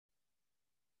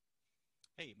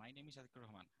Hey, my name is Adhikar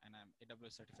Rahman, and I'm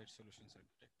AWS Certified Solutions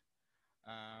Architect.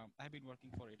 I've been working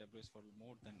for AWS for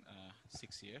more than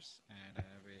 6 years, and I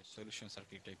have a Solutions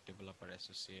Architect, Developer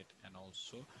Associate, and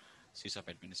also CSAP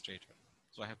Administrator.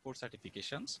 So I have 4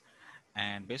 certifications,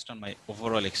 and based on my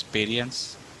overall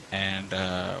experience and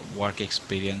work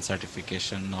experience,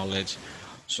 certification, knowledge,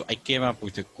 so I came up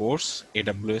with a course,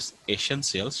 AWS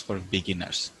Essentials for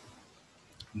beginners.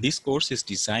 This course is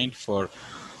designed for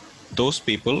those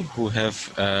people who have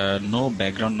no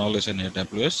background knowledge on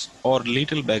AWS or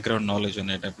little background knowledge on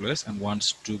AWS and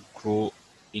wants to grow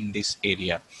in this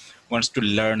area, wants to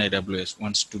learn AWS,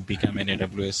 wants to become an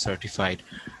AWS certified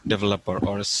developer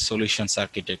or a solutions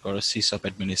architect or a CSAP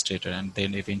administrator, and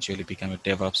then eventually become a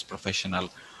DevOps professional.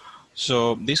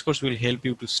 So this course will help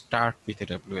you to start with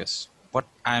AWS. What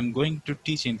I'm going to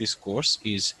teach in this course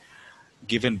is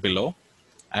given below.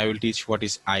 I will teach what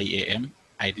is IAM,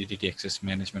 Identity Access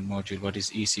Management Module, what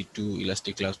is EC2,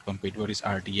 Elastic Cloud Compute, what is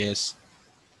RDS,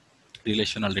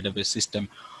 Relational Database System,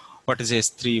 what is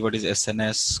S3, what is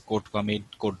SNS, code commit,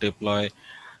 code deploy,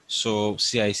 so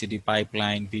CI/CD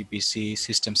pipeline, VPC,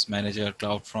 Systems Manager,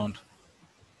 CloudFront,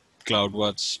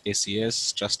 CloudWatch,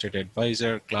 ACS, Trusted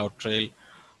Advisor, CloudTrail.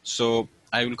 So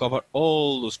I will cover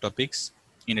all those topics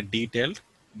in a detailed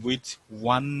with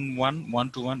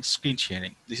one-to-one screen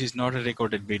sharing. This is not a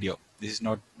recorded video. This is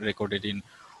not recorded in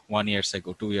 1 year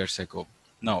ago, 2 years ago.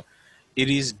 No,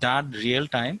 it is done real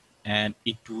time, and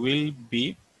it will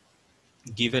be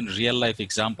given real life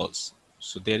examples.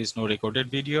 So there is no recorded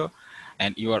video,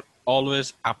 and you are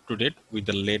always up to date with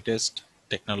the latest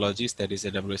technologies that is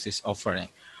AWS is offering.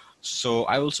 So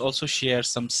I will also share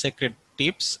some secret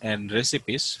tips and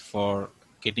recipes for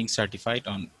getting certified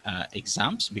on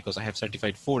exams, because I have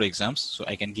certified 4 exams. So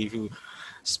I can give you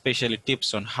specially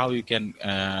tips on how you can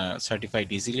certify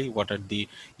easily, what are the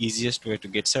easiest way to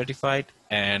get certified,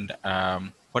 and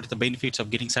what are the benefits of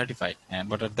getting certified,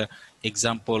 and what are the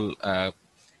example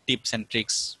tips and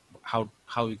tricks,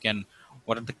 how you can,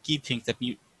 what are the key things that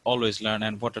you always learn,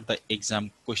 and what are the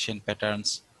exam question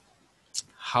patterns,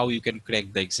 how you can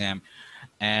crack the exam,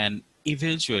 and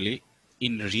eventually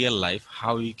in real life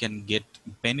how you can get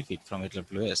benefit from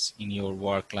AWS in your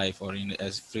work life or in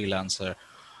as freelancer.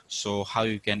 So how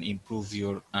you can improve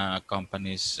your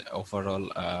company's overall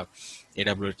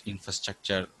AWS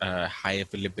infrastructure, high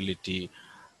availability,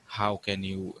 how can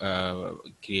you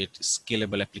create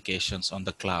scalable applications on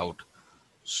the cloud.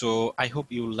 So I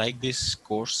hope you like this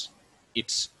course.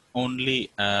 It's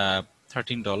only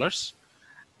 $13,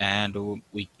 and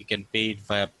you can pay it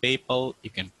via PayPal, you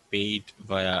can pay it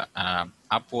via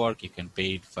Upwork, you can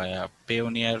pay it via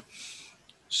Payoneer.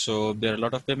 So there are a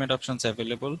lot of payment options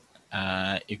available.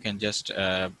 You can just,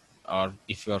 or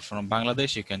if you are from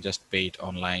Bangladesh, you can just pay it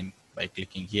online by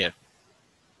clicking here.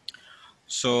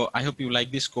 So I hope you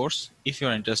like this course. If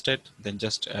you're interested, then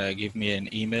just give me an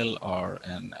email or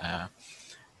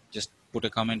just put a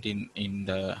comment in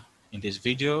this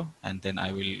video, and then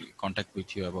I will contact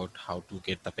with you about how to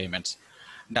get the payments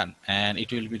done. And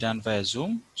it will be done via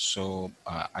Zoom. So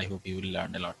I hope you will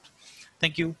learn a lot.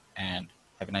 Thank you, and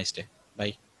have a nice day.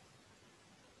 Bye.